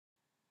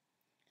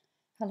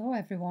Hello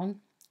everyone.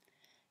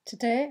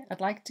 Today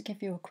I'd like to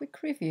give you a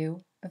quick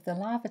review of the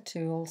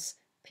Lavatools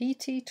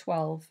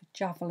PT12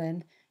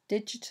 Javelin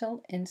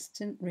Digital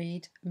Instant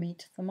Read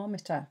Meat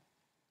Thermometer.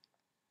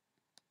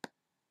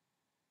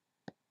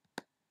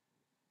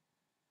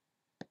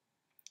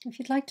 If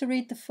you'd like to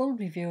read the full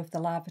review of the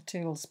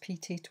Lavatools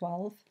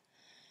PT12,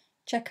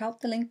 check out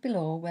the link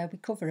below where we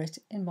cover it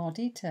in more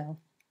detail.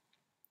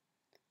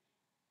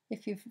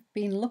 If you've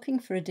been looking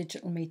for a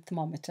digital meat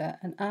thermometer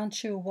and aren't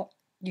sure what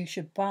you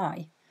should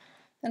buy,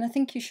 then I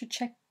think you should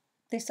check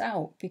this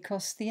out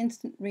because the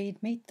Instant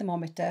Read Meat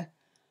Thermometer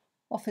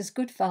offers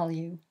good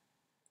value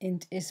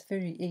and is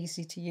very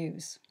easy to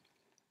use.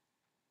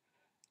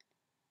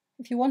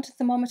 If you want a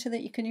thermometer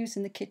that you can use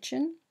in the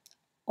kitchen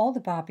or the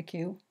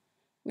barbecue,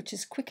 which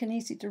is quick and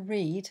easy to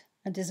read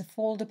and is a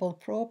foldable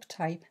probe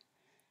type,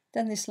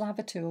 then this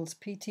Lavatools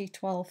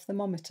PT12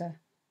 thermometer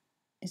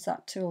is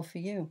that tool for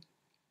you.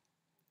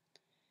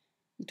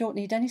 You don't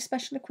need any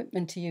special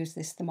equipment to use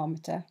this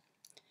thermometer.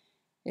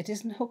 It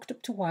isn't hooked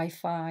up to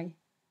Wi-Fi.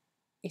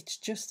 It's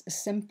just a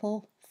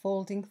simple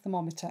folding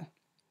thermometer.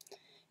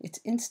 It's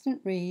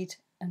instant read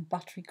and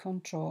battery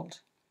controlled.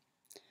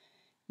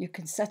 You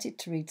can set it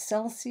to read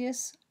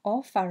Celsius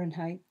or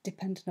Fahrenheit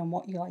depending on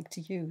what you like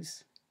to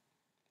use.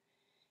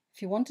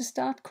 If you want to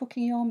start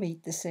cooking your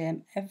meat the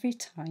same every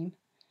time,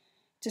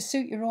 to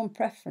suit your own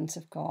preference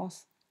of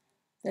course,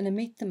 then a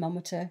meat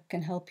thermometer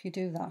can help you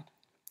do that.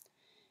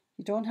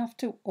 You don't have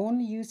to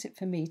only use it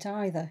for meat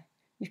either.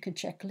 You can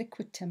check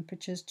liquid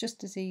temperatures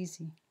just as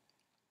easy.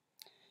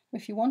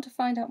 If you want to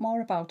find out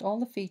more about all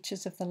the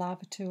features of the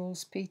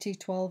Lavatools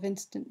PT12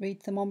 Instant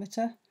Read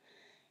Thermometer,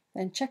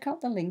 then check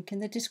out the link in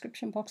the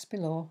description box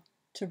below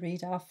to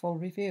read our full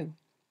review.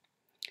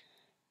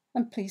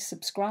 And please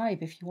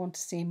subscribe if you want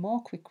to see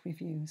more quick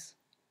reviews.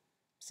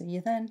 See you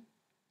then.